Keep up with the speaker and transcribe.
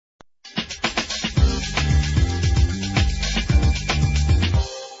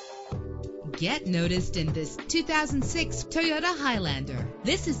Get noticed in this 2006 Toyota Highlander.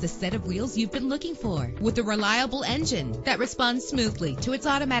 This is the set of wheels you've been looking for, with a reliable engine that responds smoothly to its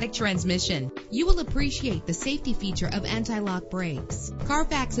automatic transmission. You will appreciate the safety feature of anti-lock brakes.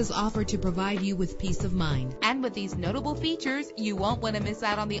 Carfax is offered to provide you with peace of mind. And with these notable features, you won't want to miss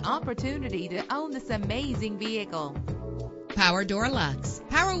out on the opportunity to own this amazing vehicle. Power door locks,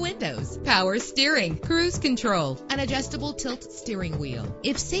 power windows, power steering, cruise control, an adjustable tilt steering wheel.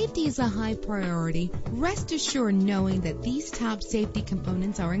 If safety is a high priority, rest assured knowing that these top safety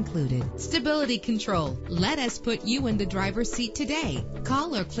components are included. Stability control. Let us put you in the driver's seat today.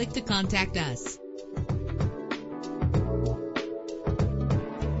 Call or click to contact us.